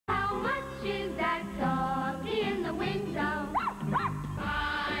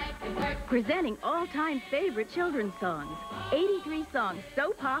Presenting all-time favorite children's songs. 83 songs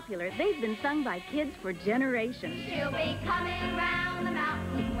so popular, they've been sung by kids for generations. She'll be coming round the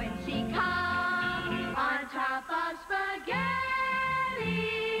mountain when she comes on top of spaghetti,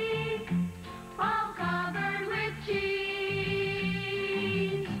 all covered with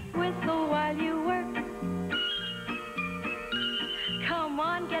cheese. Whistle while you work. Come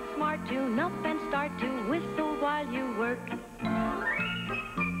on, get smart, tune up and start to whistle while you work.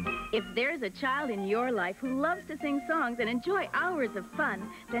 If there's a child in your life who loves to sing songs and enjoy hours of fun,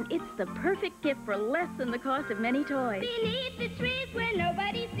 then it's the perfect gift for less than the cost of many toys. Beneath the trees where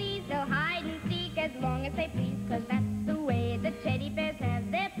nobody sees, they'll hide and seek as long as they please, 'cause that's the way the teddy bears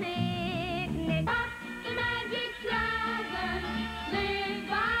have their picnic. Up the magic dragon, live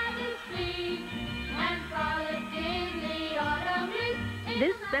by the sea, and frolic in the autumn mist.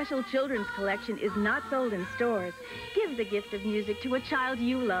 This special children's collection is not sold in stores. Give the gift of music to a child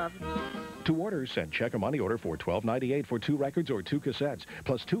you love. To order, send check or money order for $12.98 for 2 records or 2 cassettes,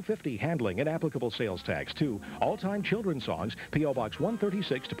 plus $2.50 handling and applicable sales tax to All-Time Children's Songs, P.O. Box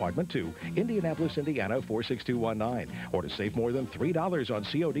 136, Department 2, Indianapolis, Indiana 46219. Or to save more than $3 on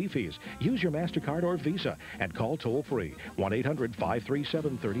COD fees, use your MasterCard or Visa and call toll-free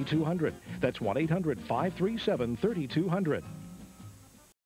 1-800-537-3200. That's 1-800-537-3200.